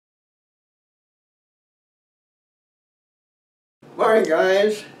Morning,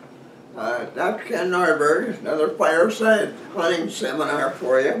 guys. Dr. Ken Nordberg, another fireside hunting seminar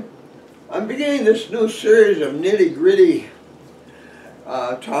for you. I'm beginning this new series of nitty-gritty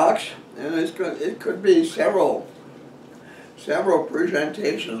talks, and it could be several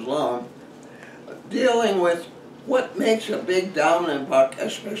presentations long, dealing with what makes a big dominant buck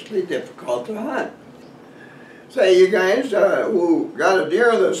especially difficult to hunt. Say, you guys who got a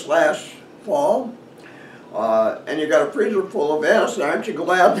deer this last fall, and you got a freezer full of venison, aren't you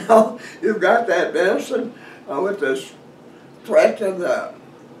glad now you've got that venison with this threat of the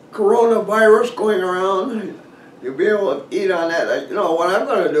coronavirus going around? You'll be able to eat on that. You know, what I'm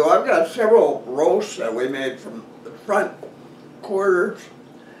going to do, I've got several roasts that we made from the front quarters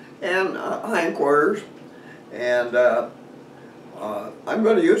and hind quarters, and I'm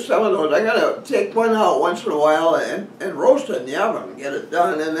going to use some of those. I'm going to take one out once in a while and roast it in the oven, get it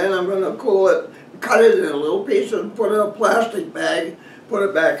done, and then I'm going to cool it, cut it in little pieces, put it in a plastic bag, put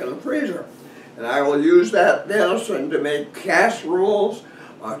it back in the freezer. And I will use that venison to make casseroles,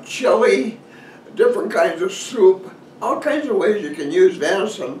 chili, different kinds of soup, all kinds of ways you can use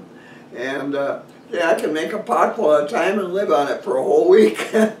venison. And yeah, I can make a pot full at a time and live on it for a whole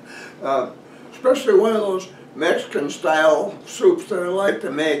week. Especially one of those Mexican-style soups that I like to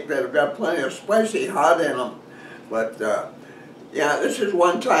make that have got plenty of spicy hot in them. But yeah, this is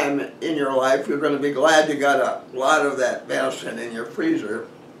one time in your life you're going to be glad you got a lot of that venison in your freezer.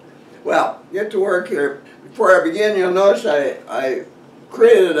 Well, get to work here. Before I begin, you'll notice I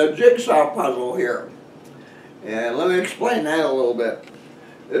created a jigsaw puzzle here. And let me explain that a little bit.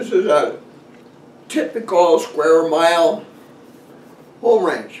 This is a typical square mile home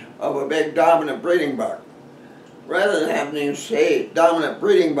range of a big dominant breeding buck. Rather than having to say dominant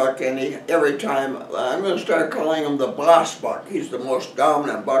breeding buck every time, I'm going to start calling him the boss buck. He's the most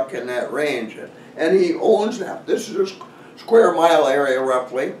dominant buck in that range. And he owns that. This is a square mile area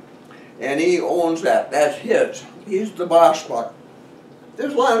roughly. And he owns that. That's his. He's the boss buck.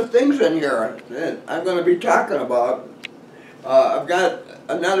 There's a lot of things in here that I'm going to be talking about. I've got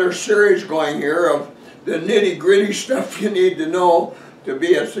another series going here of the nitty-gritty stuff you need to know to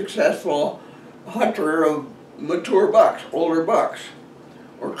be a successful hunter of mature bucks, older bucks,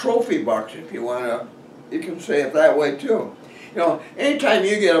 or trophy bucks if you want to, you can say it that way too. You know, anytime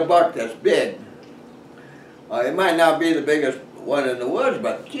you get a buck that's big, it might not be the biggest one in the woods,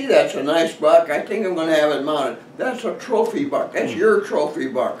 but gee, that's a nice buck, I think I'm going to have it mounted. That's a trophy buck, that's your trophy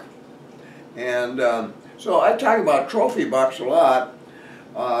buck. And so I talk about trophy bucks a lot.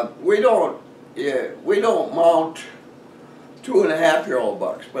 We don't mount 2.5-year-old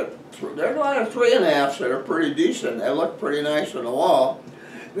bucks, but there's a lot of 3.5s that are pretty decent. They look pretty nice on the wall.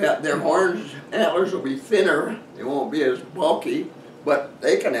 Their horns, antlers will be thinner. They won't be as bulky, but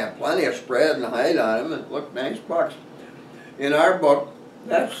they can have plenty of spread and height on them and look nice bucks. In our book,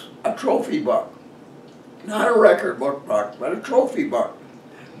 that's a trophy buck. Not a record book buck, but a trophy buck.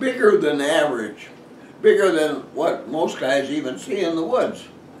 Bigger than average. Bigger than what most guys even see in the woods.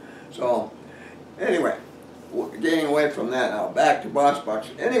 So, anyway, getting away from that now, back to boss bucks.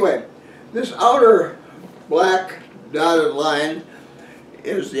 Anyway, this outer black dotted line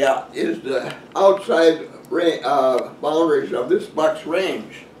is the outside boundaries of this buck's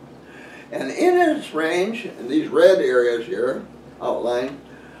range. And in its range, in these red areas here, outlined,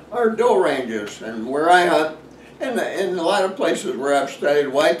 are doe ranges. And where I hunt, and in a lot of places where I've studied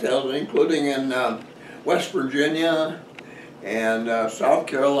whitetails, including in West Virginia, and South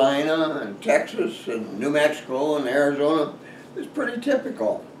Carolina, and Texas, and New Mexico, and Arizona, is pretty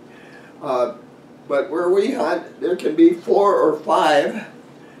typical. But where we hunt, there can be 4 or 5,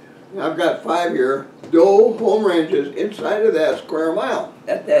 I've got 5 here, doe home ranges inside of that square mile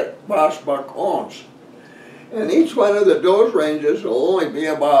that boss buck owns. And each one of the doe ranges will only be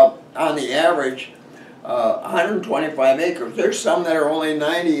about, on the average, 125 acres. There's some that are only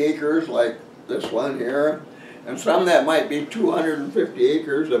 90 acres, like this one here, and some that might be 250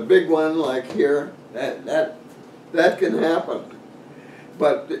 acres, a big one like here, that can happen.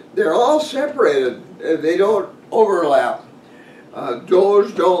 But they're all separated, they don't overlap.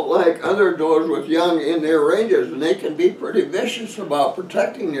 Does don't like other does with young in their ranges, and they can be pretty vicious about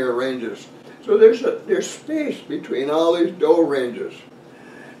protecting their ranges. So there's space between all these doe ranges.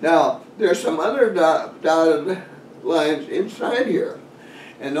 Now, there's some other dotted lines inside here,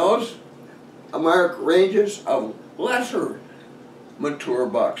 and those mark ranges of lesser mature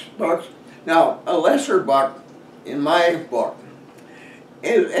bucks. Now, a lesser buck, in my book,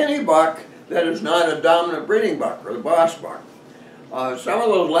 is any buck that is not a dominant breeding buck or the boss buck. Some of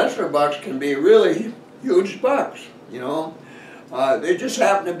those lesser bucks can be really huge bucks, you know. They just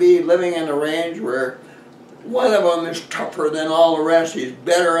happen to be living in a range where one of them is tougher than all the rest. He's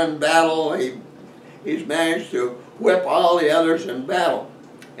better in battle. He's managed to whip all the others in battle.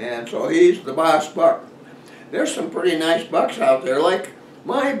 And so he's the boss buck. There's some pretty nice bucks out there. Like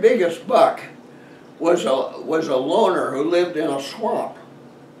my biggest buck was a loner who lived in a swamp.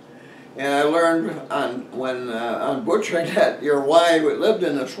 And I learned on butchering that your why lived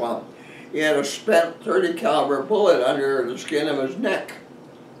in the swamp. He had a spent .30 caliber bullet under the skin of his neck.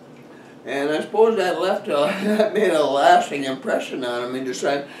 And I suppose that made a lasting impression on him. He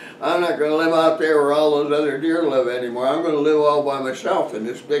decided, I'm not going to live out there where all those other deer live anymore. I'm going to live all by myself in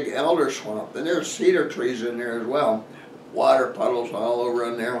this big elder swamp. And there's cedar trees in there as well. Water puddles all over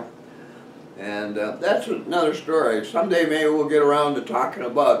in there. And that's another story. Someday maybe we'll get around to talking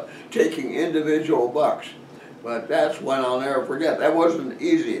about taking individual bucks. But that's one I'll never forget. That wasn't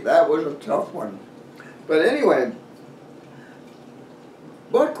easy. That was a tough one. But anyway,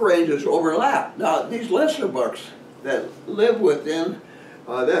 buck ranges overlap. Now, these lesser bucks that live within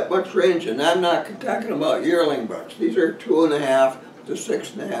that buck's range, and I'm not talking about yearling bucks. These are 2.5 to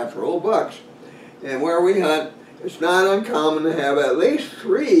 6.5-year-old bucks. And where we hunt, it's not uncommon to have at least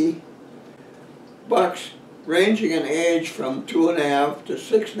 3 bucks ranging in age from 2.5 to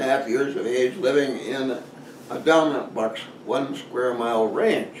 6.5 years of age living in a dominant buck's 1 square mile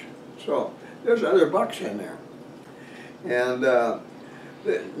range. So there's other bucks in there. And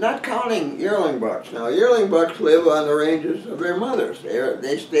not counting yearling bucks. Now, yearling bucks live on the ranges of their mothers.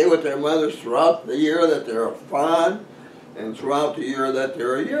 They stay with their mothers throughout the year that they're a fawn and throughout the year that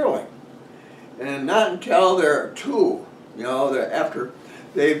they're a yearling. And not until they're 2, after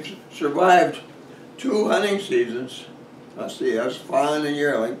they've survived 2 hunting seasons, let's see, as fawn and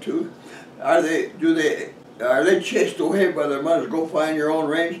yearling, are they chased away by their mothers? Go find your own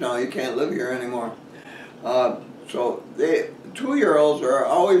range now, you can't live here anymore. So 2-year-olds are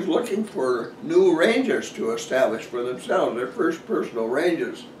always looking for new ranges to establish for themselves, their first personal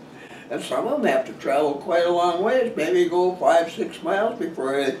ranges. And some of them have to travel quite a long ways, maybe go 5-6 miles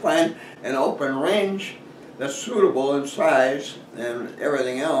before they find an open range that's suitable in size and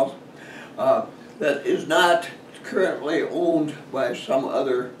everything else that is not currently owned by some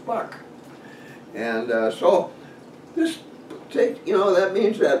other buck. And so that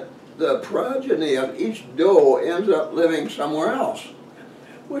means that the progeny of each doe ends up living somewhere else,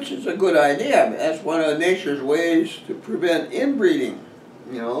 which is a good idea. That's one of nature's ways to prevent inbreeding.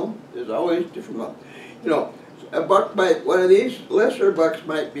 There's always different. A buck one of these lesser bucks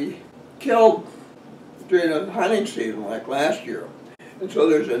might be killed during a hunting season like last year. And so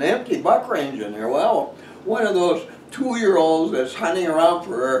there's an empty buck range in there. Well, one of those 2-year-olds that's hunting around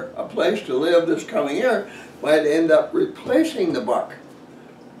for a place to live this coming year might end up replacing the buck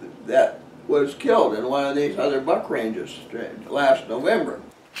that was killed in one of these other buck ranges last November.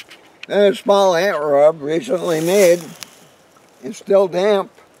 And a small antler rub recently made, it's still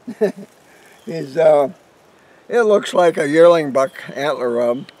damp, it looks like a yearling buck antler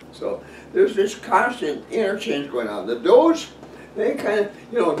rub. So there's this constant interchange going on. The does, they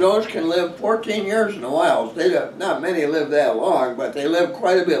does can live 14 years in the wild. Not many live that long, but they live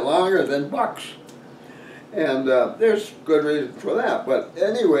quite a bit longer than bucks. And there's good reason for that. But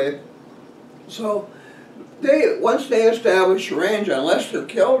anyway, so once they establish a range, unless they're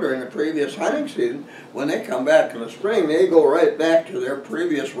killed during the previous hunting season, when they come back in the spring, they go right back to their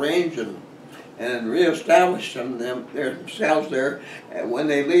previous range and reestablish themselves there when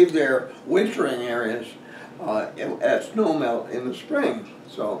they leave their wintering areas at snowmelt in the spring.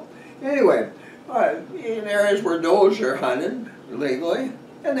 So anyway, in areas where does are hunted legally,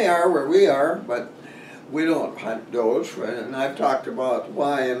 and they are where we are, but we don't hunt does, and I've talked about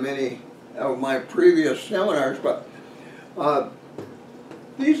why in many of my previous seminars, but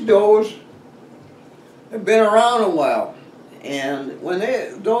these does have been around a while, and when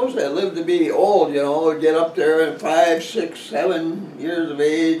those that live to be old, get up there at 5, 6, 7 years of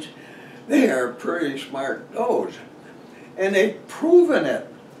age, they are pretty smart does, and they've proven it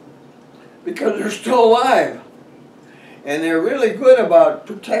because they're still alive, and they're really good about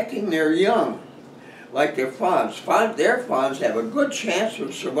protecting their young. Like their fawns. Their fawns have a good chance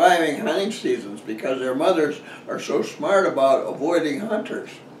of surviving hunting seasons because their mothers are so smart about avoiding hunters.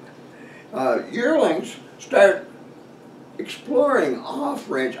 Yearlings start exploring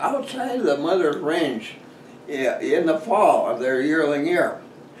off-range, outside of the mother's range, in the fall of their yearling year,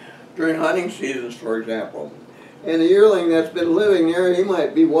 during hunting seasons, for example. And the yearling that's been living there, he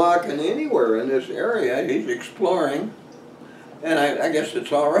might be walking anywhere in this area. He's exploring, and I guess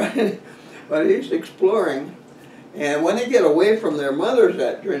it's all right. But he's exploring, and when they get away from their mothers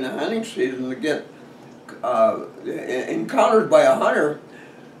during the hunting season to get encountered by a hunter,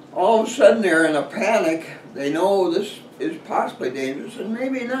 all of a sudden they're in a panic. They know this is possibly dangerous, and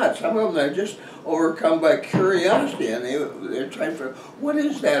maybe not. Some of them are just overcome by curiosity, and they're trying to, what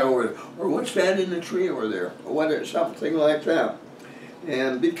is that over there? Or what's that in the tree over there? Or what is something like that.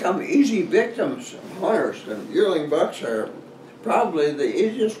 And become easy victims of hunters. And yearling bucks are probably the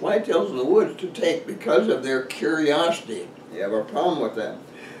easiest whitetails in the woods to take because of their curiosity. You have a problem with that.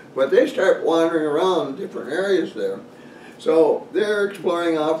 But they start wandering around different areas there. So they're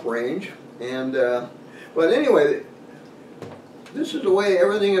exploring off range. And but anyway, this is the way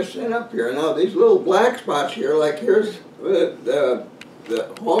everything is set up here. Now these little black spots here, like here's the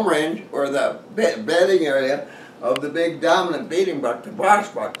home range or the bedding area of the big dominant beating buck, the boss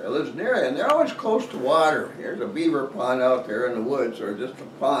buck that lives in the area, and they're always close to water. Here's a beaver pond out there in the woods, or just a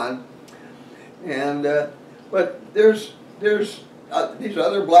pond. And but there's these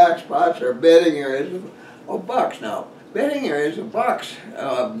other black spots are bedding areas of bucks. Now, bedding areas of bucks,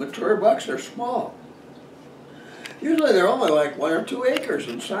 mature bucks, are small. Usually they're only like 1 or 2 acres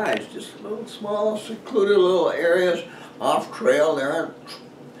in size, just little small, secluded little areas off trail. There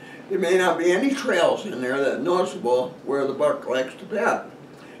may not be any trails in there that are noticeable where the buck likes to bed.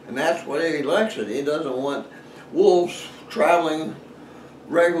 And that's what he likes it. He doesn't want wolves traveling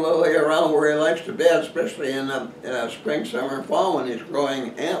regularly around where he likes to bed, especially in spring, summer, and fall when he's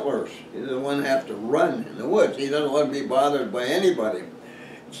growing antlers. He doesn't want to have to run in the woods. He doesn't want to be bothered by anybody.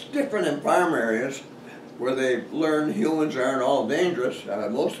 It's different in farm areas where they learn humans aren't all dangerous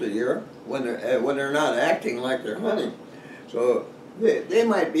most of the year when they're not acting like they're hunting. So they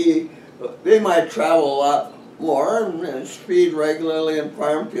might travel a lot more and feed regularly in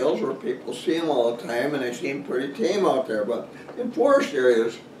farm fields where people see them all the time and they seem pretty tame out there. But in forest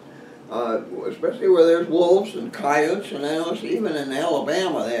areas, especially where there's wolves and coyotes, and I notice even in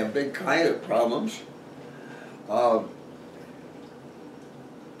Alabama they have big coyote problems.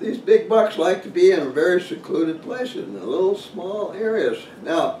 These big bucks like to be in very secluded places, in little small areas.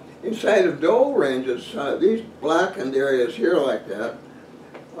 Now, inside of doe ranges, these blackened areas here like that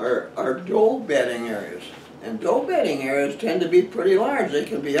are doe bedding areas. And doe bedding areas tend to be pretty large. They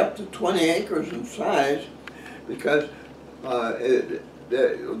can be up to 20 acres in size because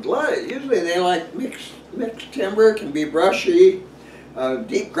usually they like mixed timber, can be brushy,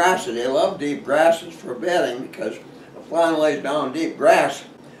 deep grasses. They love deep grasses for bedding because if one lays down deep grass,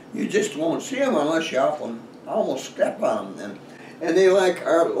 you just won't see them unless you almost step on them. And they like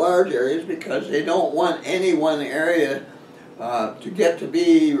our large areas because they don't want any one area to get to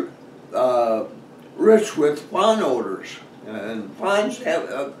be rich with fawn odors. And fawns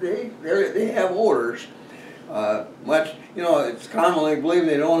have they have odors. It's commonly believed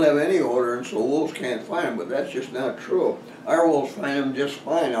they don't have any odor, and so wolves can't find them. But that's just not true. Our wolves find them just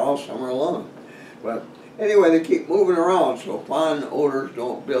fine all summer long. But anyway, they keep moving around, so fawn odors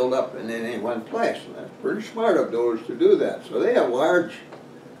don't build up in any one place. And that's pretty smart of those to do that. So they have large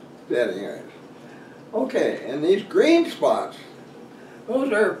bedding areas. Okay, and these green spots,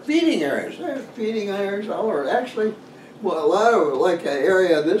 those are feeding areas. There's feeding areas all over. Actually, well, a lot of, like an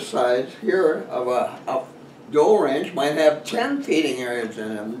area this size here of a doe range might have 10 feeding areas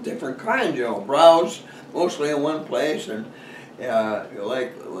in them, different kinds, browse mostly in one place, and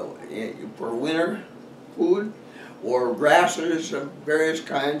like for winter food, or grasses of various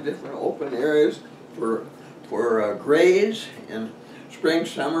kinds, different open areas for graze in spring,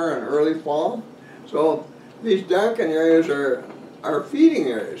 summer, and early fall. So these darkened areas are feeding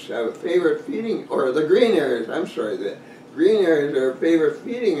areas, favorite feeding, or the green areas, I'm sorry, the green areas are favorite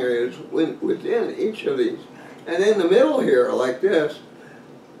feeding areas within each of these. And in the middle here, like this,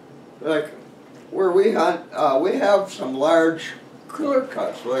 like where we hunt, we have some large clear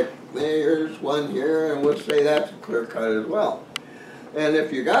cuts, like there's one here, and we'll say that's a clear cut as well. And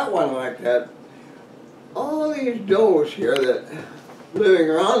if you got one like that, all these does here that living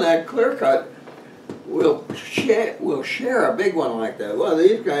around that clear cut will share a big one like that. Well,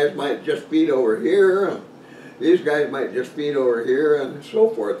 these guys might just feed over here, and these guys might just feed over here, and so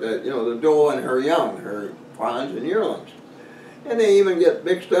forth. That the doe and her young, her fawns and yearlings, and they even get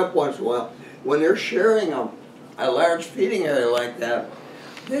mixed up once in a while when they're sharing a large feeding area like that.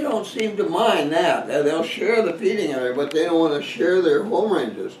 They don't seem to mind that. They'll share the feeding area, but they don't want to share their home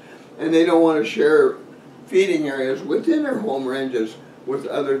ranges, and they don't want to share feeding areas within their home ranges with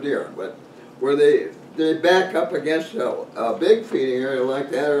other deer. But where they back up against a big feeding area like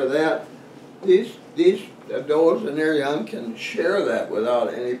that or that, these does and their young can share that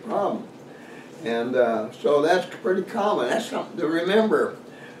without any problem. And so that's pretty common. That's something to remember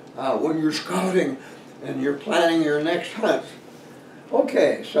when you're scouting and you're planning your next hunt.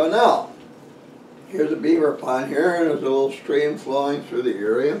 Okay, so now, here's a beaver pond here, and there's a little stream flowing through the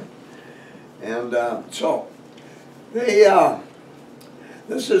area. And so they,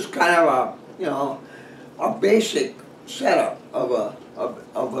 this is kind of a basic setup of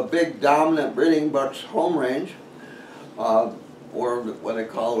a big dominant breeding buck's home range, or what they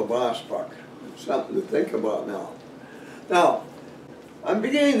call the boss buck. It's something to think about now. Now, I'm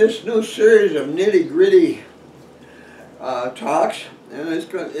beginning this new series of nitty-gritty talks, and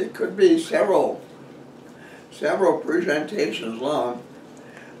it could be several presentations long,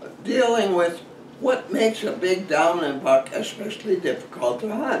 dealing with what makes a big dominant buck especially difficult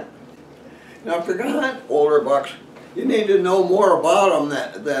to hunt. Now, if you're going to hunt older bucks, you need to know more about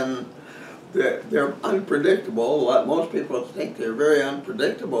them than they're unpredictable. Most people think they're very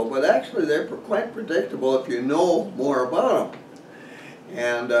unpredictable, but actually they're quite predictable if you know more about them.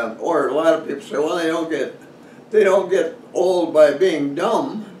 And or a lot of people say, well, they don't get old by being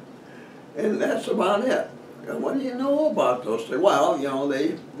dumb, and that's about it. And what do you know about those things? Well, you know,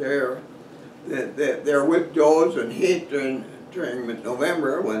 they're with does and heat during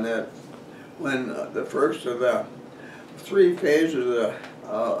November when the first of the 3 phases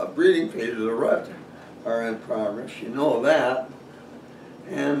of breeding phase of the rut are in progress. You know that,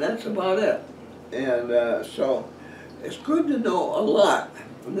 and that's about it. And so it's good to know a lot,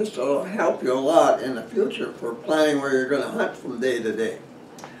 and this will help you a lot in the future for planning where you're going to hunt from day to day.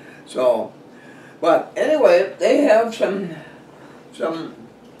 So, but anyway, they have some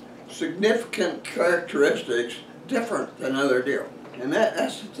significant characteristics different than other deer, and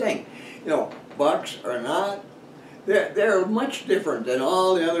that's the thing. You know, bucks are not. They're much different than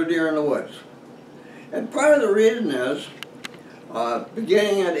all the other deer in the woods. And part of the reason is,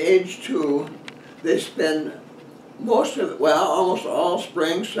 beginning at age 2, they spend almost all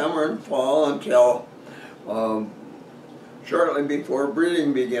spring, summer, and fall until shortly before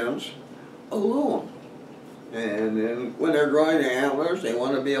breeding begins, alone. And then when they're growing their antlers, they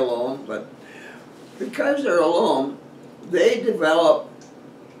want to be alone, but because they're alone, they develop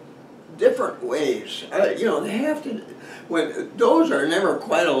different ways. You know, they have to, those are never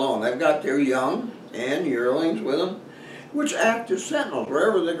quite alone. They've got their young and yearlings with them, which act as sentinels.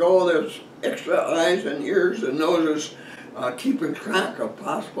 Wherever they go, there's extra eyes and ears and noses keeping track of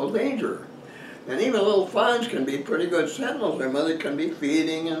possible danger. And even little fawns can be pretty good sentinels. Their mother can be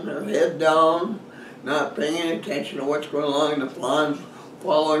feeding and their head down, not paying any attention to what's going on, and the fawn's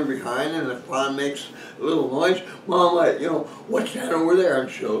following behind, and the fawn makes a little noise. Mom might, you know, what's that over there?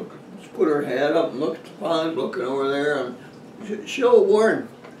 And she'll put her head up and look at the fawn looking over there, and she'll warn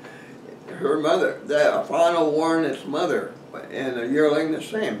her mother. A fawn will warn its mother, and a yearling the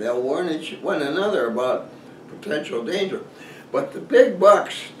same. They'll warn one another about potential danger. But the big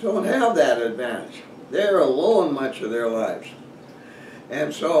bucks don't have that advantage. They're alone much of their lives.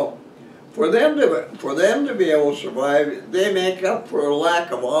 And so for them to be able to survive, they make up for a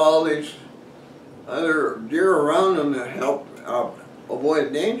lack of all these other deer around them that help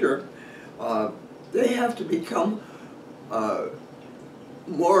avoid danger. They have to become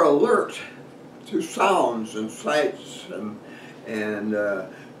more alert to sounds and sights and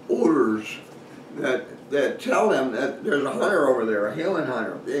odors that tell them that there's a hunter over there, a human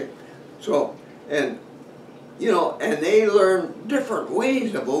hunter. And they learn different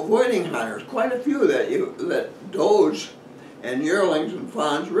ways of avoiding hunters. Quite a few that does and yearlings and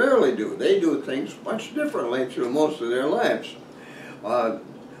fawns rarely do. They do things much differently through most of their lives.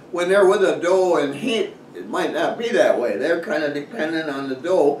 When they're with a doe in heat, it might not be that way. They're kind of dependent on the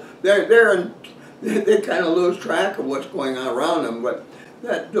doe. They kind of lose track of what's going on around them, but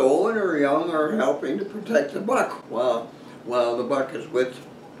that doe and her young are helping to protect the buck while the buck is with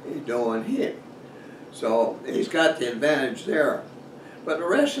a doe in heat. So he's got the advantage there. But the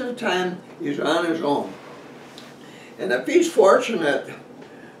rest of the time, he's on his own. And if he's fortunate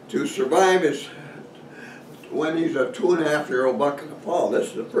to survive when he's a 2.5-year-old buck in the fall, this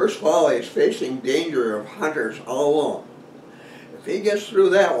is the first fall he's facing danger of hunters all alone. If he gets through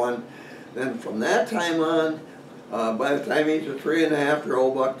that one, then from that time on, by the time he's a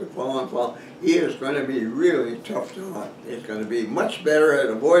 3.5-year-old buck to fall, he is going to be really tough to hunt. He's going to be much better at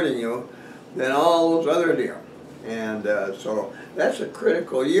avoiding you than all those other deer. And so that's a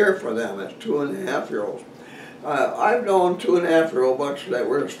critical year for them as 2.5-year-olds. I've known 2.5-year-old bucks that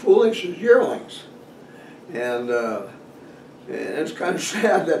were as foolish as yearlings. And it's kind of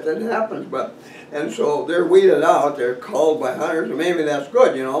sad that happens, and so they're weeded out, they're culled by hunters, and maybe that's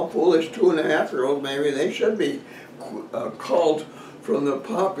good, you know, foolish 2.5-year-olds, maybe they should be culled from the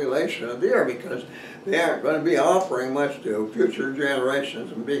population of deer because they aren't going to be offering much to future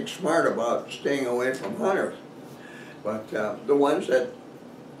generations and being smart about staying away from hunters. But the ones that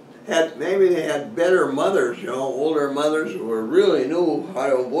maybe they had better mothers, you know, older mothers who really knew how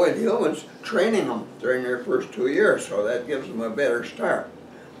to avoid humans, training them during their first 2 years, so that gives them a better start.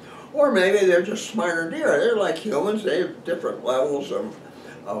 Or maybe they're just smarter deer. They're like humans. They have different levels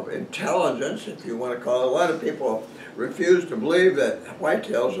of intelligence, if you want to call it. A lot of people refuse to believe that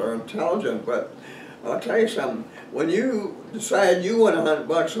whitetails are intelligent, but I'll tell you something. When you decide you want to hunt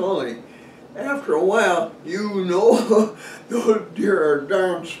bucks only, after a while, you know those deer are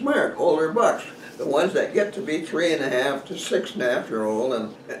darn smart, older bucks. The ones that get to be 3.5 to 6.5 year old,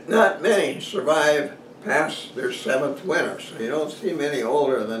 and not many survive past their 7th winter. So you don't see many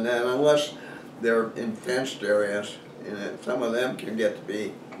older than that unless they're in fenced areas. And some of them can get to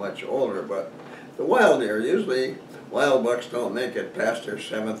be much older, but the wild deer, usually wild bucks don't make it past their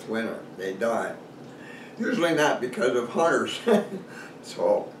 7th winter. They die. Usually not because of hunters.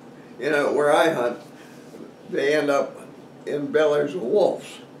 So, you know, where I hunt, they end up in bellies of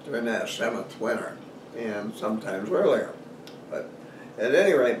wolves during that 7th winter, and sometimes earlier. But at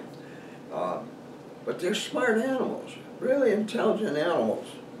any rate, but they're smart animals, really intelligent animals.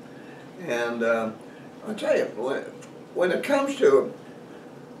 And I'll tell you, when it comes to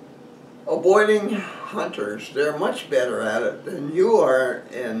avoiding hunters, they're much better at it than you are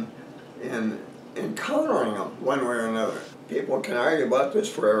in encountering them one way or another. People can argue about this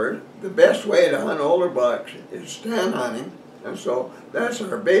forever. The best way to hunt older bucks is stand hunting, and so that's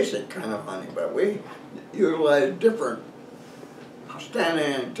our basic kind of hunting, but we utilize different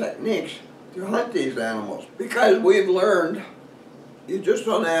standing techniques to hunt these animals because we've learned you just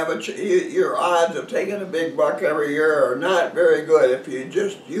don't have your odds of taking a big buck every year are not very good if you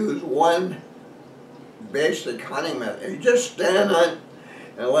just use one basic hunting method. You just stand hunt,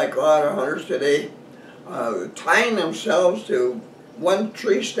 and like a lot of hunters today, tying themselves to one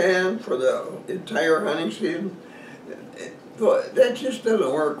tree stand for the entire hunting season, that just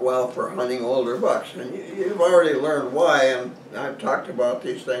doesn't work well for hunting older bucks. And you've already learned why, and I've talked about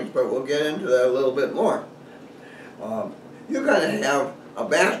these things, but we'll get into that a little bit more. You've got to have a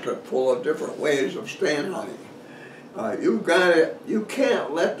basket full of different ways of stand hunting. You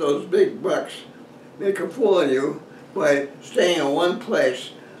can't let those big bucks make a fool of you by staying in one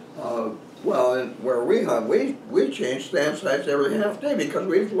place. Well, where we hunt, we change stand sites every half day because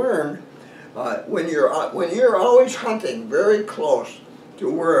we've learned when you're always hunting very close to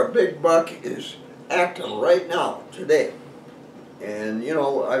where a big buck is active right now, today. And you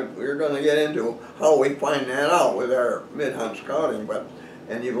know, we're going to get into how we find that out with our mid-hunt scouting,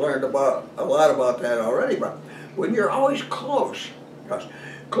 and you've learned a lot about that already. But when you're always close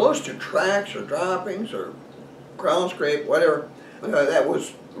to tracks or droppings or ground scrape, whatever, that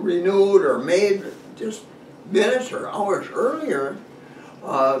was renewed or made just minutes or hours earlier,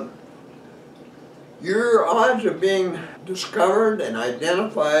 your odds of being discovered and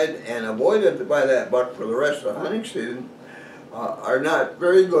identified and avoided by that buck for the rest of the hunting season are not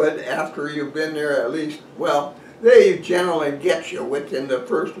very good after you've been there at least, well, they generally get you within the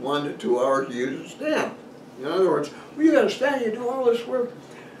first 1 to 2 hours you use a stand. In other words, well, you got a stand, you do all this work.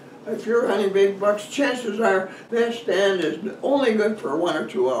 If you're hunting big bucks, chances are that stand is only good for 1 or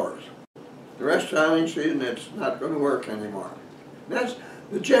 2 hours. The rest of the hunting season, it's not going to work anymore. That's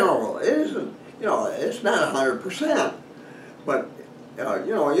the general rule. It isn't, you know, it's not 100%, but you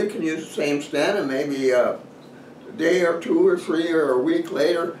know, you can use the same stand and maybe a day or 2 or 3 or a week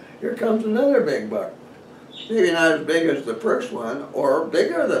later, here comes another big buck. Maybe not as big as the first one, or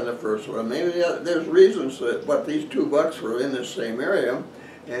bigger than the first one. Maybe there's reasons that, but these 2 bucks were in the same area,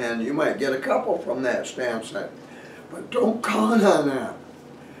 and you might get a couple from that stand site. But don't count on that,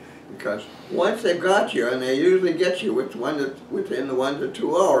 because once they've got you, and they usually get you within the 1 to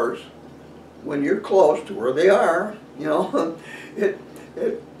 2 hours, when you're close to where they are, you know,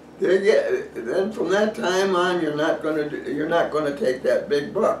 then from that time on, you're not going to take that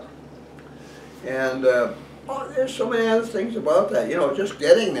big buck. And there's so many other things about that. You know, just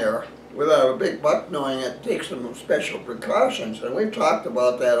getting there without a big buck knowing it takes some special precautions, and we've talked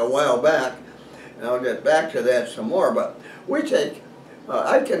about that a while back, and I'll get back to that some more. But we take,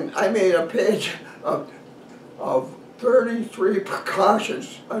 I made a page of 33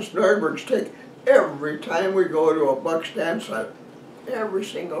 precautions us Nordbergs take every time we go to a buck stand site. Every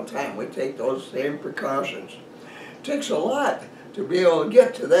single time we take those same precautions. It takes a lot to be able to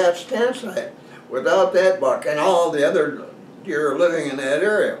get to that stand site without that buck and all the other deer living in that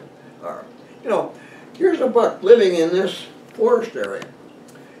area. You know, here's a buck living in this forest area,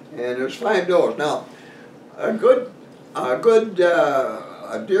 and there's 5 does. Now, a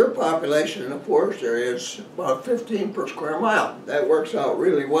deer population in a forest area is about 15 per square mile. That works out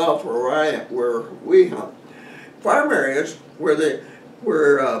really well for where we hunt. Farm areas where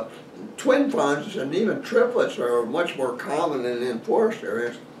where twin fawns and even triplets are much more common in forest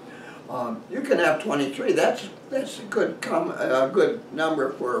areas. You can have 23. That's a good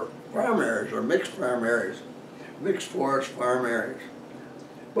number for farm areas or mixed farm areas, mixed forest farm areas.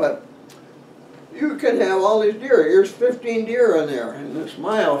 But you can have all these deer. Here's 15 deer in there in this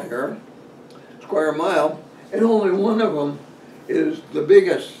mile here, square mile, and only one of them is the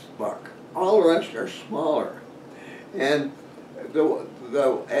biggest buck. All the rest are smaller. And the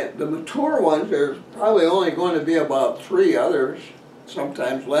mature ones, there's probably only going to be about 3 others,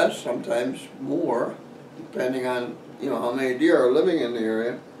 sometimes less, sometimes more, depending on how many deer are living in the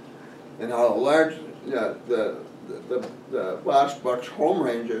area and how large the boss buck's home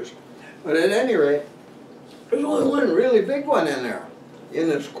range is. But at any rate, there's only one really big one in there, in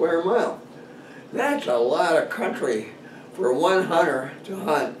the square mile. That's a lot of country for one hunter to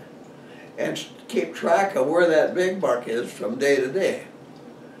hunt and keep track of where that big buck is from day to day.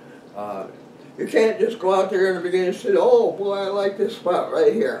 You can't just go out there in the beginning and say, oh boy, I like this spot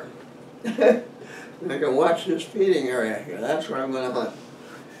right here. I can watch this feeding area here. That's where I'm going to hunt.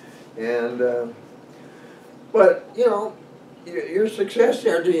 And, but, your success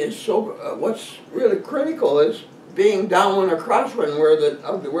there is so, what's really critical is being downwind or crosswind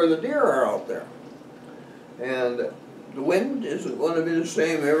where the deer are out there. And the wind isn't going to be the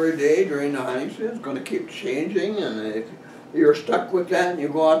same every day during the hunting season. It's going to keep changing, and if you're stuck with that and you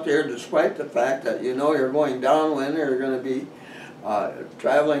go out there despite the fact that you're going downwind, or you're going to be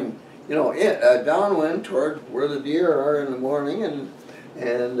traveling downwind toward where the deer are in the morning, and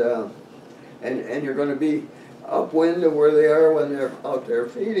you're going to be upwind of where they are when they're out there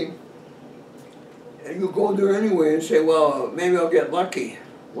feeding. And you go there anyway and say, well, maybe I'll get lucky.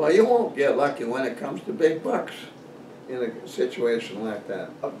 Well, you won't get lucky when it comes to big bucks in a situation like that.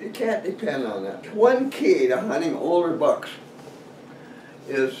 You can't depend on that. One key to hunting older bucks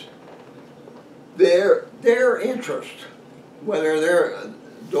is their interest, whether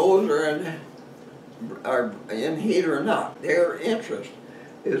those are in heat or not. Their interest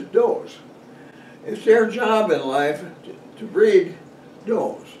is does. It's their job in life to breed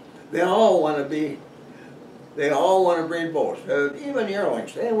does. They all want to breed bows. Even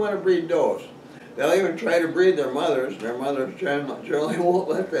yearlings, they want to breed does. They'll even try to breed their mothers. Their mothers generally won't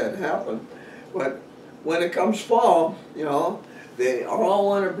let that happen. But when it comes fall, they all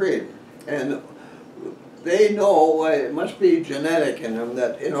want to breed. And they know it must be genetic in them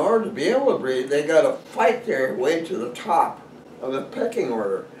that in order to be able to breed, they got to fight their way to the top of the pecking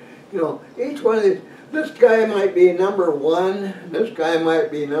order. Each one of these, this guy might be number 1, this guy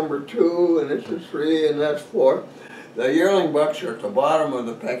might be number 2, and this is 3, and that's 4. The yearling bucks are at the bottom of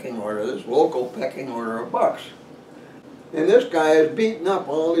the pecking order, this local pecking order of bucks. And this guy is beating up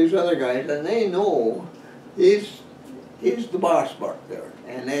all these other guys, and they know he's the boss buck there,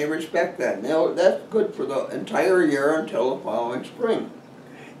 and they respect that. And that's good for the entire year until the following spring,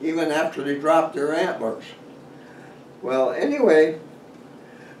 even after they drop their antlers. Well, anyway,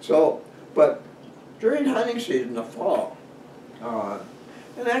 but during hunting season, the fall,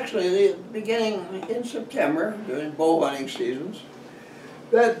 and actually beginning in September, during bow hunting seasons,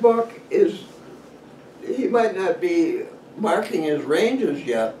 that buck he might not be marking his ranges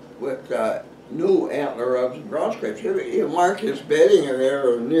yet with new antler rubs and ground scrapes. He'll mark his bedding area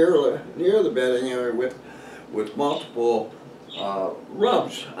or near the bedding area with multiple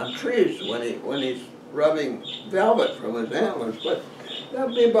rubs on trees when he's rubbing velvet from his antlers. But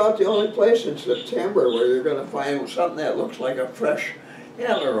that'll be about the only place in September where you're going to find something that looks like a fresh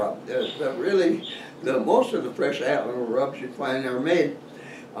antler rub. Most of the fresh antler rubs you find are made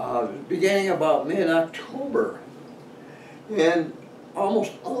beginning about mid-October. And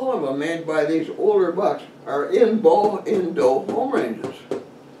almost all of them made by these older bucks are in doe home ranges.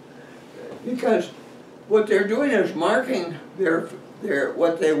 Because what they're doing is marking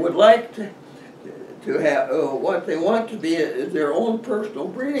what they would like to have, what they want to be their own personal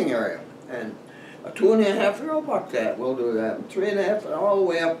breeding area. And a 2.5-year-old buck that will do that, and 3.5, all the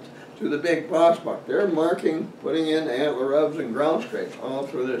way up to the big boss buck. They're marking, putting in antler rubs and ground scrapes all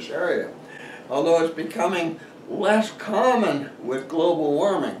through this area. Although it's becoming less common with global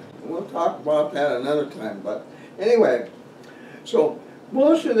warming. We'll talk about that another time. But anyway, so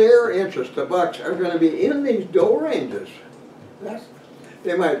most of their interest, the bucks, are going to be in these doe ranges.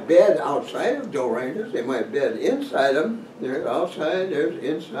 They might bed outside of doe ranges. They might bed inside them. There's outside, there's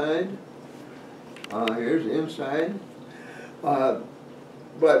inside. Here's inside.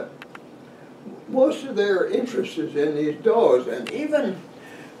 But most of their interest is in these does. And even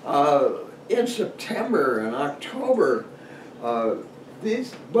in September and October,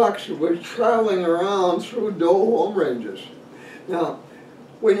 these bucks were traveling around through doe home ranges. Now,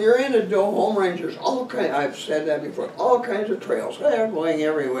 when you're in a doe home range, there's all kinds, I've said that before, all kinds of trails. They're going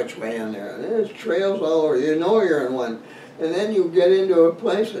every which way in there. And there's trails all over. You know you're in one. And then you get into a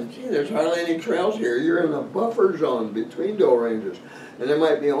place and, gee, there's hardly any trails here. You're in a buffer zone between doe ranges. And there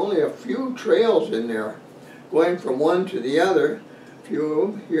might be only a few trails in there going from one to the other. A few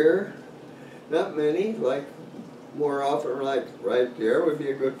of them here, not many, like more often like right there would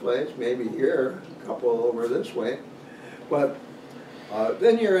be a good place. Maybe here, a couple over this way. But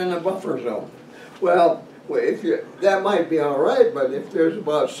then you're in a buffer zone. Well, if you, that might be all right, but if there's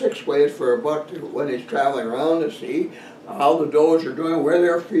about 6 ways for a buck to, when he's traveling around, to see how the does are doing, where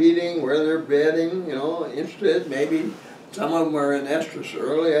they're feeding, where they're bedding, you know, interested. Maybe some of them are in estrus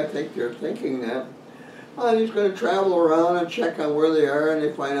early. I think they're thinking that. And he's going to travel around and check on where they are, and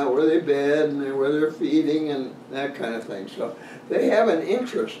they find out where they bed and where they're feeding and that kind of thing. So they have an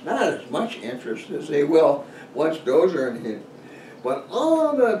interest, not as much interest as they will once does are in heat. But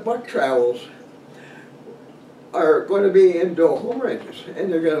all the buck travels are going to be in doe home ranges,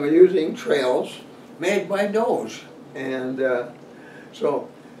 and they're going to be using trails made by does. And so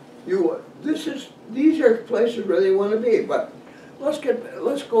these are places where they want to be. But let's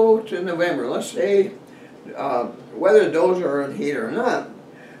go to November. Let's say whether does are in heat or not.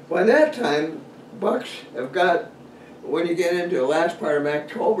 By that time, bucks have got, when you get into the last part of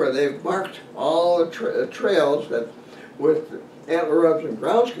October, they've marked all the trails that with antler rubs and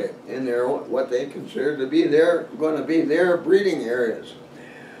groundscape in their what they consider to be going to be their breeding areas.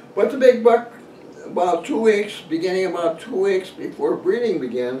 But the big buck, about 2 weeks, beginning about 2 weeks before breeding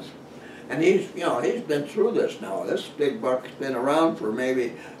begins, and he's been through this now. This big buck's been around for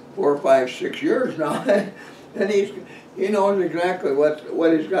maybe 4, 5, 6 years now, and he knows exactly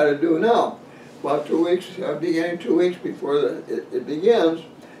what he's got to do now. About 2 weeks, beginning 2 weeks before it begins,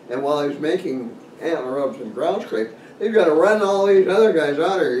 and while he's making antler rubs and groundscape, he's got to run all these other guys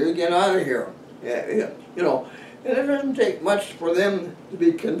out of here. You get out of here. Yeah, you know, and it doesn't take much for them to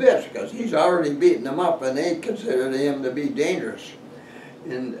be convinced, because he's already beaten them up, and they consider him to be dangerous.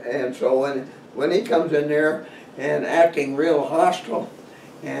 And so when he comes in there and acting real hostile,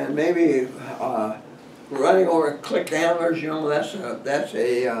 and maybe running over click antlers, you know,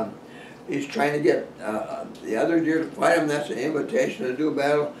 he's trying to get the other deer to fight him. That's an invitation to do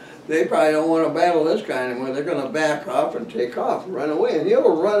battle. They probably don't want to battle this guy anymore. They're going to back off and take off, run away, and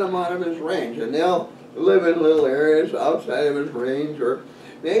he'll run them out of his range. And they'll live in little areas outside of his range, or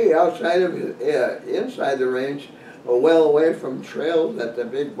maybe outside of inside the range, well away from trails that the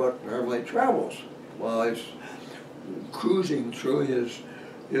big buck normally travels while he's cruising through his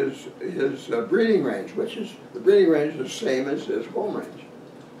breeding range, which is the breeding range is the same as his home range.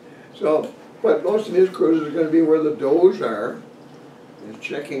 So, but most of his cruises are going to be where the does are. He's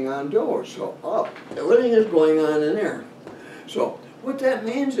checking on does. So, everything is going on in there. So, what that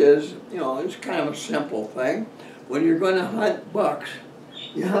means is, you know, it's kind of a simple thing. When you're going to hunt bucks,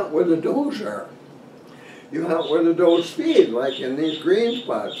 you hunt where the does are. You hunt where the does feed, like in these green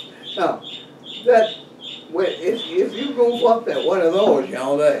spots. Now, if you go up at one of those, you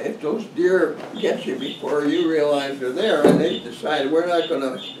know, if those deer get you before you realize they're there, and they decide we're not going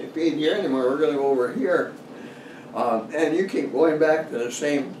to feed here anymore, we're going to go over here, and you keep going back to the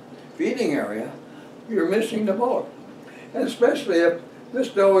same feeding area, you're missing the boat. And especially if this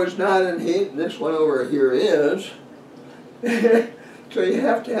doe is not in heat and this one over here is. So you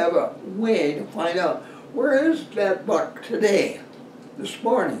have to have a way to find out, where is that buck today, this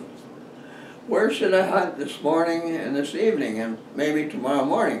morning? Where should I hunt this morning and this evening and maybe tomorrow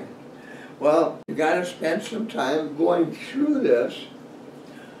morning? Well, you got to spend some time going through this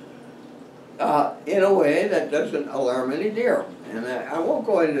in a way that doesn't alarm any deer. And I won't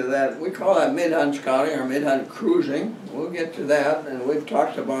go into that. We call that mid-hunt scouting or mid-hunt cruising. We'll get to that, and we've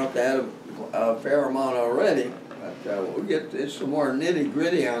talked about that a fair amount already. But we'll get to some more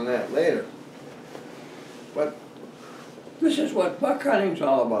nitty-gritty on that later. But this is what buck hunting's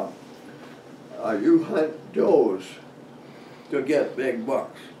all about. You hunt does to get big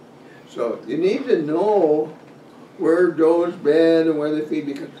bucks. So you need to know where does bed and where they feed,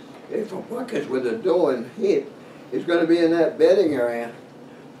 because if a buck is with a doe in heat, it's going to be in that bedding area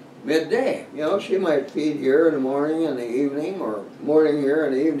midday. You know, she might feed here in the morning and the evening, or morning here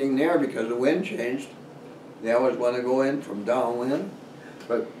and the evening there, because the wind changed. They always want to go in from downwind.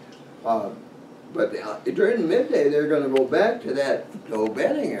 But during midday, they're going to go back to that doe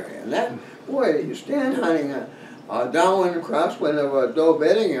bedding area. And that, boy, you stand hunting a downwind, crosswind of a doe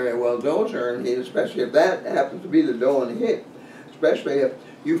bedding area, well, does are in heat, especially if that happens to be the doe in heat. Especially if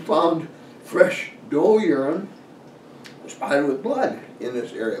you found fresh doe urine spotted with blood in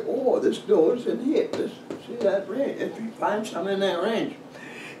this area. Oh, this doe is in heat. See that range? If you find some in that range.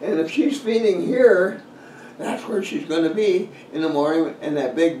 And if she's feeding here, that's where she's going to be in the morning, and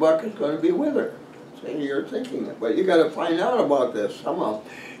that big buck is going to be with her. So you're thinking it, but you got to find out about this somehow.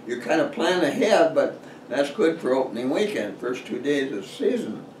 You kind of plan ahead, but that's good for opening weekend, first 2 days of the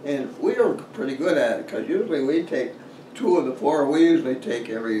season. And we are pretty good at it, because usually we take 2 of the 4 we usually take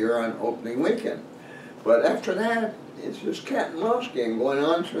every year on opening weekend. But after that, it's this cat and mouse game going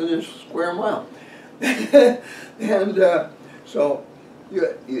on through this square mile. And so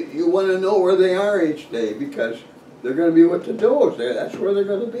you want to know where they are each day, because they're going to be with the does there. That's where they're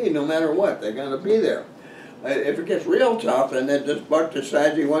going to be, no matter what. They're going to be there. If it gets real tough and then this buck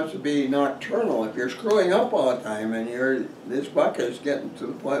decides he wants to be nocturnal, if you're screwing up all the time and this buck is getting to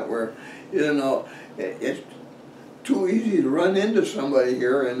the point where, you know, it's too easy to run into somebody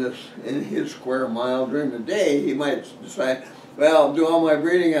here in his square mile during the day, he might decide, well, I'll do all my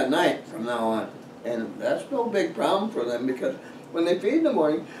breeding at night from now on. And that's no big problem for them, because when they feed in the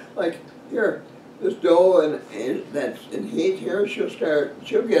morning, like here, this doe that's in heat here,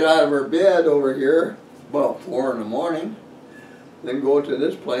 she'll get out of her bed over here about 4 in the morning, then go to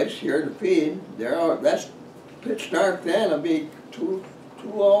this place here to feed. That's pitch dark then. It'll be 2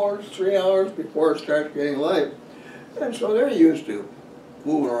 hours, 3 hours before it starts getting light. And so they're used to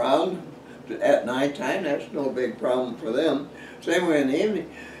moving around at nighttime. That's no big problem for them. Same way in the evening.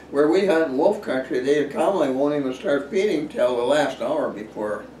 Where we hunt in wolf country, they commonly won't even start feeding till the last hour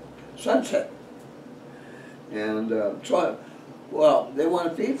before sunset. And well, they want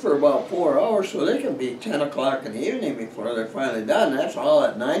to feed for about 4 hours, so they can be 10 o'clock in the evening before they're finally done. That's all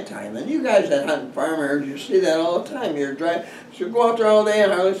at nighttime. And you guys that hunt in farm areas, you see that all the time. You're driving, so you go out there all day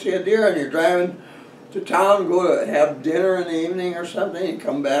and hardly see a deer, and you're driving to town, go to have dinner in the evening or something, and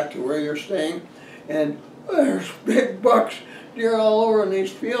come back to where you're staying, and there's big bucks, deer all over in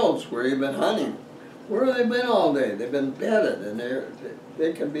these fields where you've been hunting. Where have they been all day? They've been bedded, and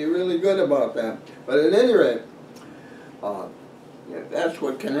they can be really good about that. But at any rate, that's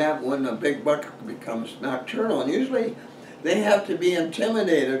what can happen when a big buck becomes nocturnal. And usually they have to be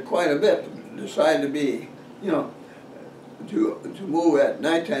intimidated quite a bit to decide to be, you know, to move at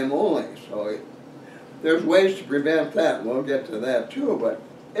nighttime only. So there's ways to prevent that, and we'll get to that too. But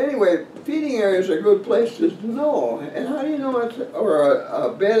anyway, feeding area is a good place to know. And how do you know it's, or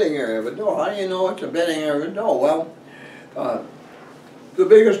a bedding area of a doe, how do you know it's a bedding area of a doe? Well, the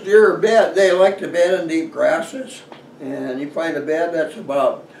biggest deer bed, they like to bed in deep grasses. And you find a bed that's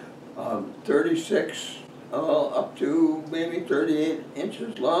about 36 up to maybe 38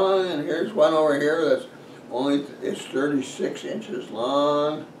 inches long. And here's one over here that's it's 36 inches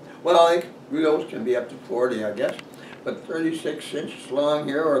long. Well, those can be up to 40, I guess. But 36 inches long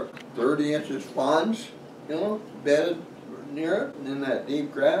here, or 30 inches fawns, you know, bedded near it in that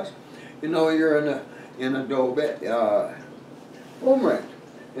deep grass. You know you're in a doe bed, home range,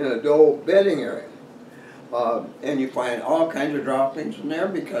 in a doe bedding area. And you find all kinds of droppings in there,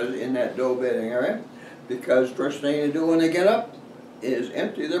 because in that doe bedding area, because first thing they do when they get up is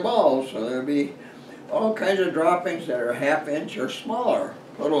empty their balls. So there'll be all kinds of droppings that are ½ inch or smaller,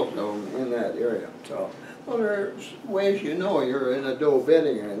 puddles in that area. So well, there's ways you know you're in a doe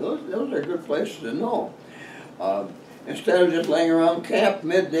bedding area. Those are good places to know. Instead of just laying around camp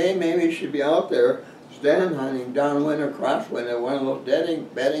midday, maybe you should be out there stand hunting downwind or crosswind at one of those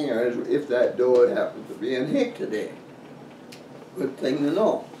bedding areas if that doe happens to be in heat today. Good thing to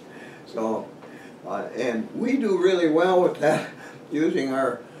know. So, and we do really well with that using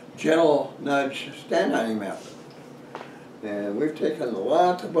our gentle nudge stand hunting method. And we've taken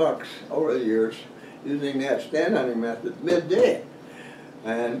lots of bucks over the years using that stand hunting method midday.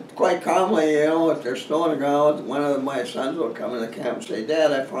 And quite commonly, you know, if there's snow on the ground, one of my sons will come in the camp and say,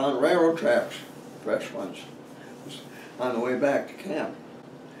 "Dad, I found railroad tracks, fresh ones, on the way back to camp."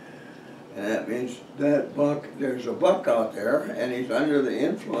 And that means that buck, there's a buck out there, and he's under the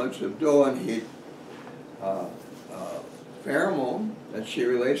influence of doe and heat pheromone that she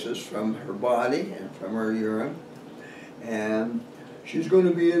releases from her body and from her urine. And she's going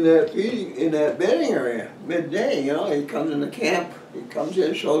to be in that bedding area midday. You know, he comes into camp, he comes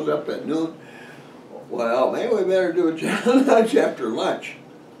in, shows up at noon. Well, maybe we better do a gentle nudge after lunch.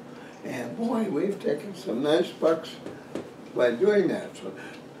 And boy, we've taken some nice bucks by doing that. So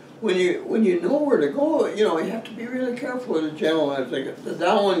when you know where to go, you know, you have to be really careful with the gentle nudge. The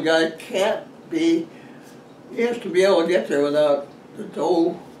downwind guy can't be, he has to be able to get there without the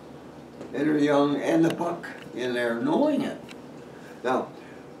doe and her young and the buck in there knowing it. Now,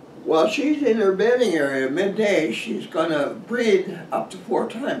 while she's in her bedding area midday, she's going to breed up to 4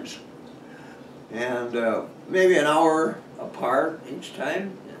 times. And maybe an hour apart each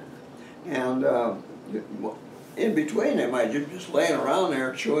time. And in between they might just laying around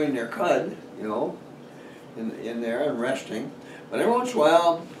there chewing their cud, you know, in there and resting. But every once in a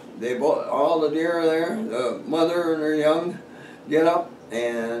while, all the deer are there, the mother and her young get up,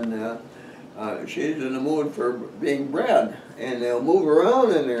 and she's in the mood for being bred, and they'll move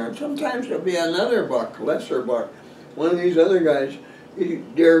around in there. And sometimes there'll be another buck, lesser buck. One of these other guys, he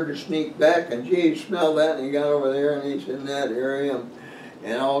dared to sneak back, and gee, he smelled that, and he got over there, and he's in that area,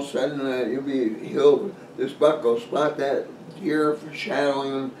 and all of a sudden this buck will spot that deer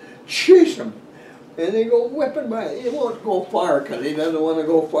shadowing him, chase him, and they go whipping by. He won't go far because he doesn't want to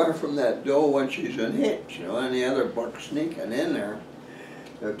go far from that doe when she's in hitch, you know, and the other buck sneaking in there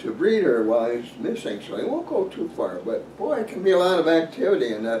to breed her while he's missing, so he won't go too far. But boy, it can be a lot of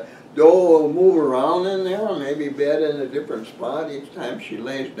activity, and the doe will move around in there, and maybe bed in a different spot each time she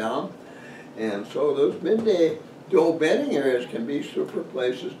lays down. And so those midday doe bedding areas can be super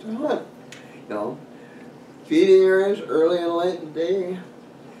places to hunt. You know, feeding areas early and late in the day,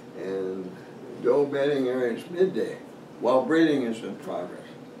 and doe bedding areas midday while breeding is in progress.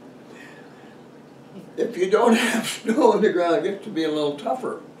 If you don't have snow on the ground, it gets to be a little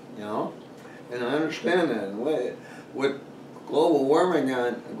tougher, you know, and I understand that. And with global warming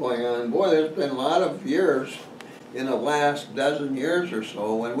going on, boy, there's been a lot of years in the last dozen years or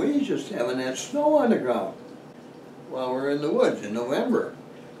so when we just haven't had snow on the ground while we're in the woods in November.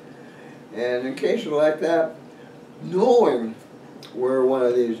 And in cases like that, knowing where one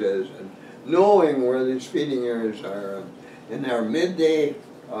of these is, and knowing where these feeding areas are, in our midday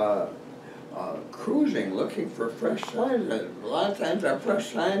cruising, looking for fresh signs. A lot of times our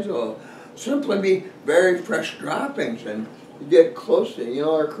fresh signs will simply be very fresh droppings, and you get close to, you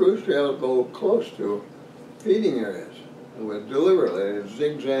know, our cruise trails go close to feeding areas. And we'll deliberately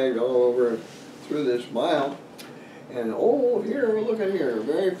zigzag all over through this mile. And oh, here, look at here,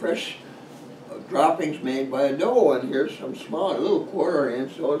 very fresh droppings made by a doe, and here's some small, little 1/4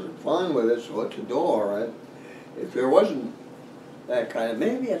 inch, so it's fun with it, so it's a doe, all right. If there wasn't that kind of,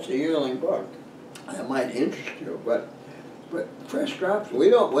 maybe it's a yearling buck. That might interest you, but fresh drops, we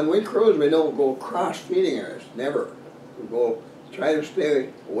don't, when we cruise, we don't go cross feeding areas, never. We go, try to stay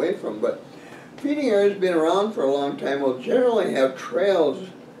away from, but feeding areas have been around for a long time, will generally have trails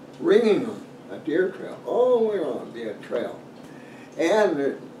ringing them, a deer trail, all the way around, be a trail.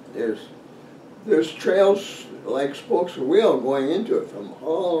 And there's trails like spokes of wheel going into it from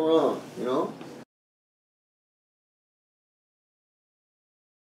all around, you know.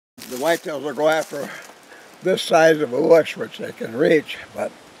 The whitetails will go after this size of a bush, which they can reach,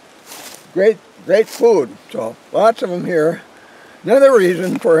 but great food. So lots of them here. Another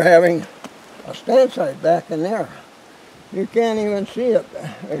reason for having a stand site back in there. You can't even see it.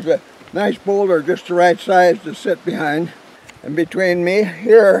 There's a nice boulder just the right size to sit behind. And between me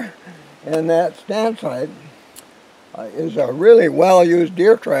here and that stand site is a really well-used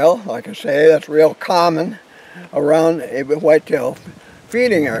deer trail. Like I say, that's real common around a whitetail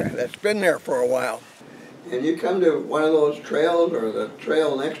feeding area that's been there for a while. And you come to one of those trails or the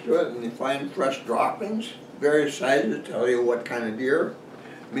trail next to it and you find fresh droppings, various sizes, tell you what kind of deer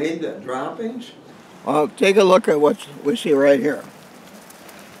made the droppings. Well, take a look at what we see right here.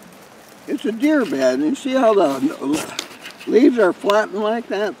 It's a deer bed, and you see how the leaves are flattened like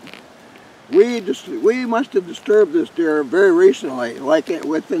that? We must have disturbed this deer very recently, like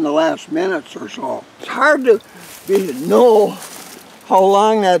within the last minutes or so. It's hard to know how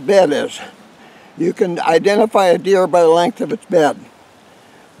long that bed is. You can identify a deer by the length of its bed.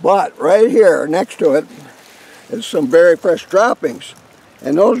 But right here next to it is some very fresh droppings.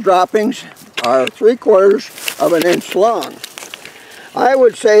 And those droppings are 3/4 of an inch long. I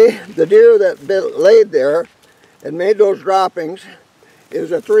would say the deer that laid there and made those droppings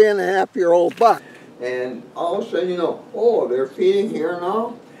is a 3.5-year-old buck. And all of a sudden you know, oh, they're feeding here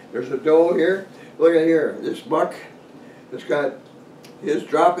now. There's a doe here. Look at here, this buck has got his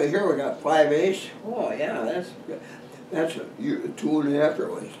dropping here. We got 5/8. Oh yeah, that's a 2.5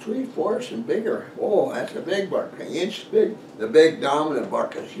 or 3/4 and bigger. Oh, that's a big buck, an inch big. The big dominant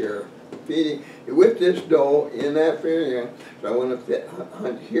buck is here feeding with this doe in that feeding area. So I want to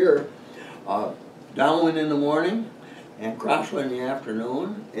hunt here downwind in the morning and crosswind in the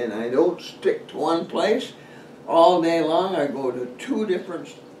afternoon, and I don't stick to one place all day long. I go to 2 different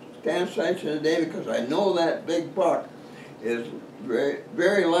stand sites in a day because I know that big buck is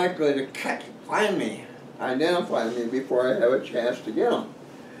very likely to find me, identify me before I have a chance to get them.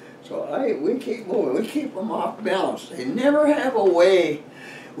 So we keep moving. We keep them off balance. They never have a way.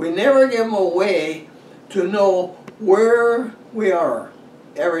 We never give them a way to know where we are.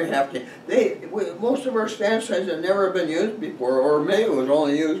 every half day. Most of our stand signs had never been used before, or maybe it was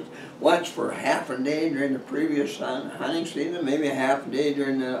only used once for half a day during the previous hunting season, maybe a half a day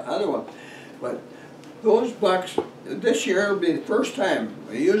during the other one. But those bucks, this year will be the first time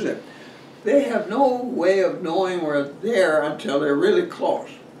we use it. They have no way of knowing we're there until they're really close,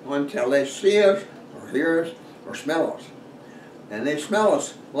 until they see us, or hear us, or smell us. And they smell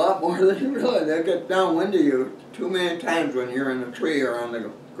us a lot more than you realize. They'll get downwind of you too many times when you're in a tree or on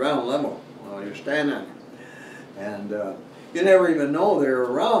the ground level while you're standing on it. And you never even know they're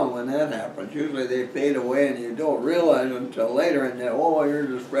around when that happens. Usually they fade away and you don't realize until later, and oh, here's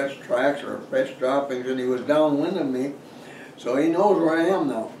just fresh tracks or fresh droppings, and he was downwind of me, so he knows where I am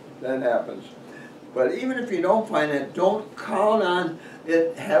now. That happens. But even if you don't find it, don't count on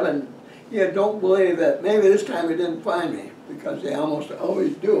it having, don't believe that maybe this time he didn't find me, because they almost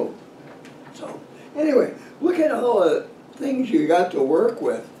always do. So anyway, look at all the things you got to work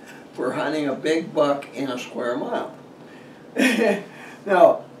with for hunting a big buck in a square mile.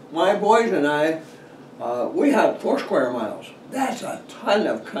 Now, my boys and I, we hunt 4 square miles. That's a ton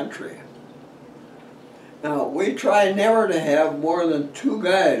of country. Now, we try never to have more than 2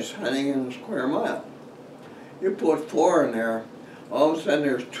 guys hunting in a square mile. You put 4 in there, all of a sudden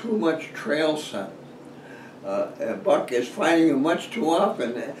there's too much trail scent. A buck is finding you much too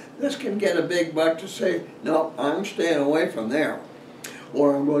often. This can get a big buck to say, no, I'm staying away from there.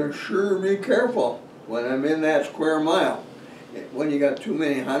 Or I'm going to sure be careful when I'm in that square mile, when you got too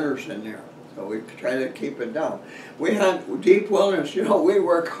many hunters in there. So we try to keep it down. We hunt deep wilderness, we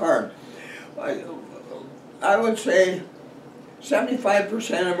work hard. I would say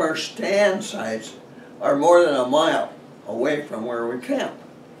 75% of our stand sites are more than a mile away from where we camp.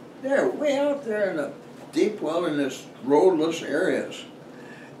 They're way out there in the deep wilderness, roadless areas.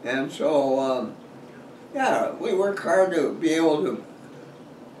 And so, yeah, we work hard to be able to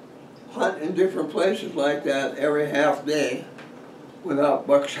hunt in different places like that every half day without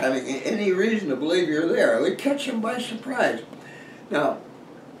bucks having any reason to believe you're there. We catch them by surprise. Now,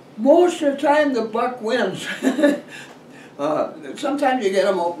 most of the time the buck wins. Sometimes you get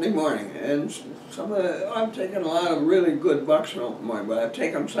them opening morning, and I've taken a lot of really good bucks on opening morning, but I've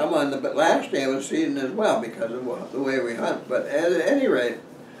taken some on the last day of the season as well because of the way we hunt. But at any rate,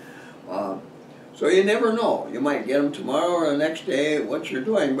 so you never know. You might get them tomorrow or the next day, what you're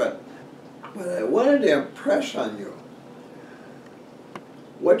doing, but I wanted to impress on you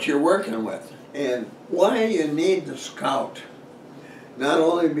what you're working with and why you need to scout. Not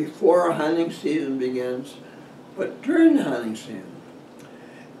only before hunting season begins, but during the hunting season.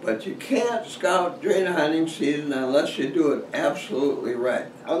 But you can't scout during the hunting season unless you do it absolutely right.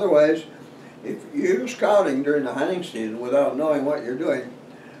 Otherwise, if you're scouting during the hunting season without knowing what you're doing,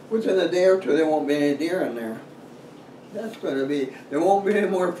 within a day or two there won't be any deer in there. That's going to be, there won't be any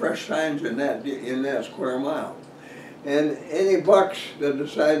more fresh signs in that square mile. And any bucks that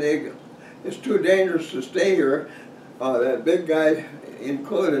decide it's too dangerous to stay here, that big guy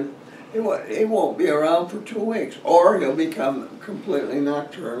included, he won't be around for 2 weeks, or he'll become completely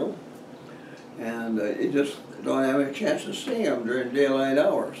nocturnal, and you just don't have any chance to see him during daylight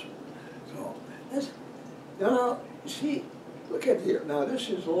hours. So that's, see, look at here. Now this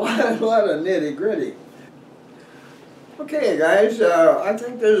is a lot of nitty-gritty. Okay, guys, I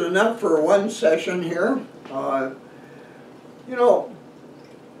think there's enough for one session here.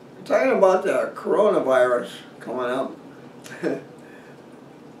 Talking about the coronavirus coming up.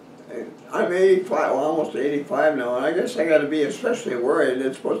 I'm 85, well, almost 85 now, and I guess I got to be especially worried.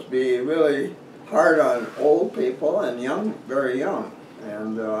 It's supposed to be really hard on old people and young, very young.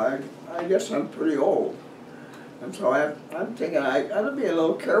 And I guess I'm pretty old. And so I'm thinking I got to be a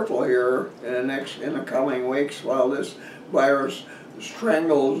little careful here in the coming weeks while this virus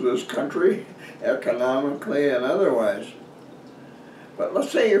strangles this country economically and otherwise. But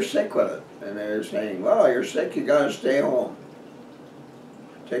let's say you're sick with it, and they're saying, well, you're sick, you got to stay home.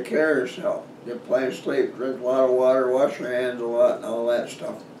 Take care of yourself. Get plenty of sleep, drink a lot of water, wash your hands a lot, and all that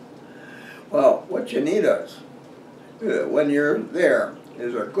stuff. Well, what you need is, when you're there,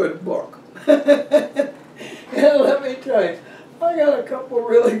 is a good book. And let me tell you, I got a couple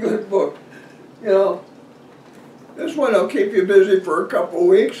really good books. This one will keep you busy for a couple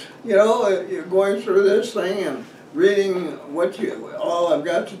weeks. You're going through this thing and reading all I've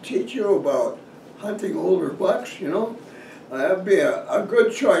got to teach you about hunting older bucks, that'd be a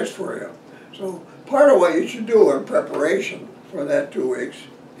good choice for you. So part of what you should do in preparation for that 2 weeks,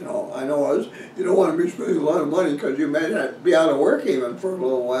 I know is you don't want to be spending a lot of money because you may not be out of work even for a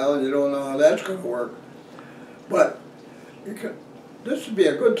little while and you don't know how that's going to work. But this would be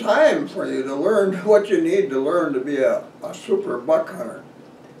a good time for you to learn what you need to learn to be a super buck hunter.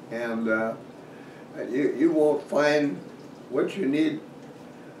 And you won't find what you need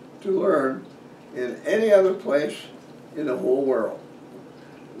to learn in any other place in the whole world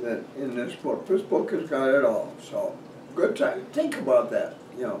than in this book. This book has got it all. So, good time. Think about that.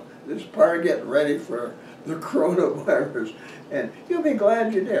 You know, this is part of getting ready for the coronavirus. And you'll be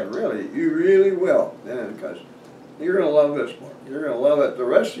glad you did, really. You really will. Because you're going to love this book. You're going to love it the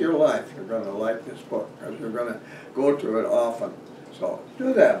rest of your life. You're going to like this book because you're going to go to it often. So,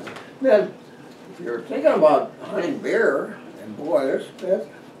 do that. Then, if you're thinking about hunting bear, and boy,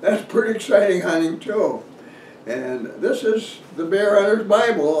 that's pretty exciting hunting too. And this is the Bear Hunter's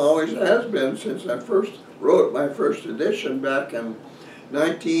Bible, always has been since I first wrote my first edition back in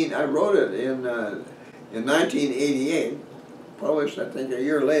I wrote it in 1988, published I think a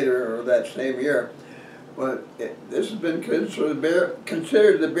year later or that same year. But this has been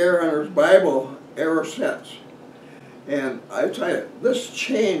considered the Bear Hunter's Bible ever since. And I tell you, this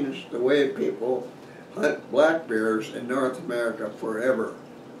changed the way people hunt black bears in North America forever.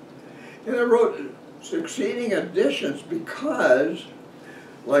 And I wrote succeeding editions because,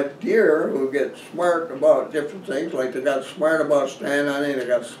 like deer who get smart about different things, like they got smart about stand hunting, they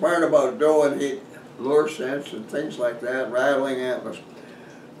got smart about doe and heat lure sense and things like that, rattling antlers.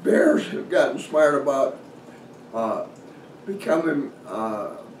 Bears have gotten smart about becoming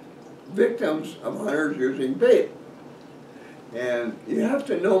victims of hunters using bait. And you have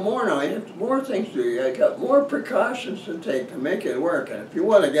to know more now. You have more things to do. You got more precautions to take to make it work. And if you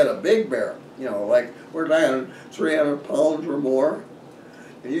want to get a big bear, you know, like we're talking 300 pounds or more,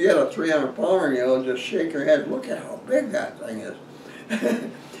 and you get a 300 pounder and you'll just shake your head, look at how big that thing is.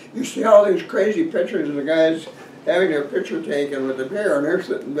 You see all these crazy pictures of the guys having their picture taken with the bear, and they're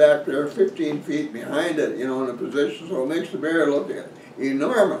sitting back there 15 feet behind it, you know, in a position so it makes the bear look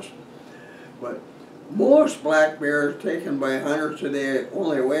enormous. But most black bears taken by hunters today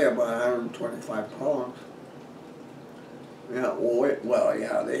only weigh about 125 pounds. Yeah, well,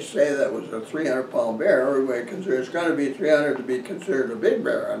 yeah, they say that was a 300-pound bear. Everybody considers it's got to be 300 to be considered a big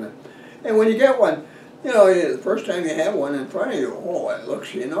bear. And when you get one, you know, the first time you have one in front of you, oh, it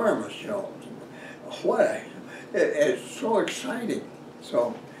looks enormous, you know. It's so exciting.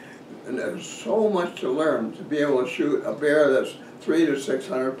 So, and there's so much to learn to be able to shoot a bear that's 300 to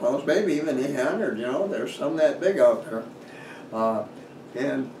 600 pounds, maybe even 800, you know. There's some that big out there.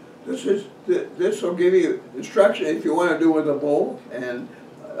 And this will give you instruction if you want to do with a bow. And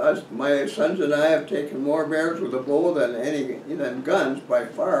my sons and I have taken more bears with a bow than guns by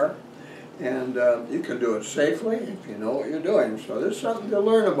far. And you can do it safely if you know what you're doing. So there's something to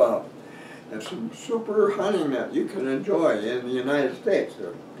learn about. There's some super hunting that you can enjoy in the United States.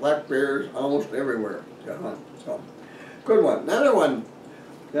 There are black bears almost everywhere to hunt. So, good one. Another one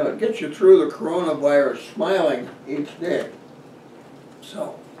that'll get you through the coronavirus smiling each day.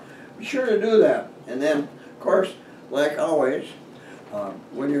 So, be sure to do that. And then, of course, like always,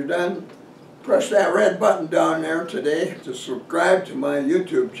 when you're done, press that red button down there today to subscribe to my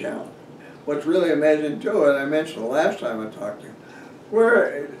YouTube channel. What's really amazing too, and I mentioned the last time I talked to you,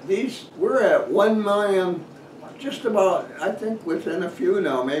 we're at 1 million, just about, I think within a few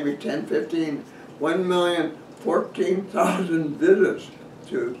now, maybe 10, 15, 1,014,000 visits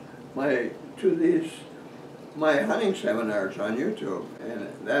to my hunting seminars on YouTube, and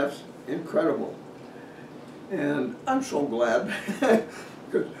that's incredible. And I'm so glad,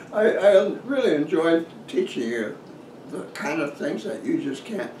 because I really enjoy teaching you the kind of things that you just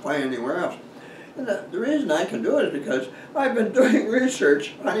can't find anywhere else. And the reason I can do it is because I've been doing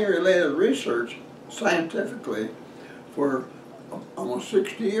research, hunting-related research, scientifically, for almost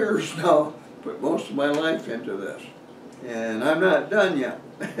 60 years now. Put most of my life into this. And I'm not done yet.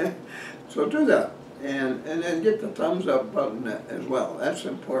 So do that. And then get the thumbs up button as well. That's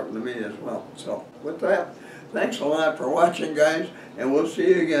important to me as well. So with that, thanks a lot for watching, guys, and we'll see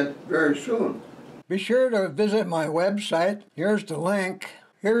you again very soon. Be sure to visit my website. Here's the link.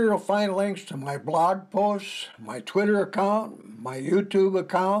 Here you'll find links to my blog posts, my Twitter account, my YouTube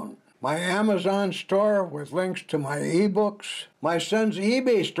account, my Amazon store with links to my ebooks, my son's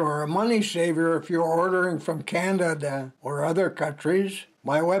eBay store, a money saver if you're ordering from Canada or other countries,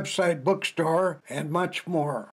 my website bookstore, and much more.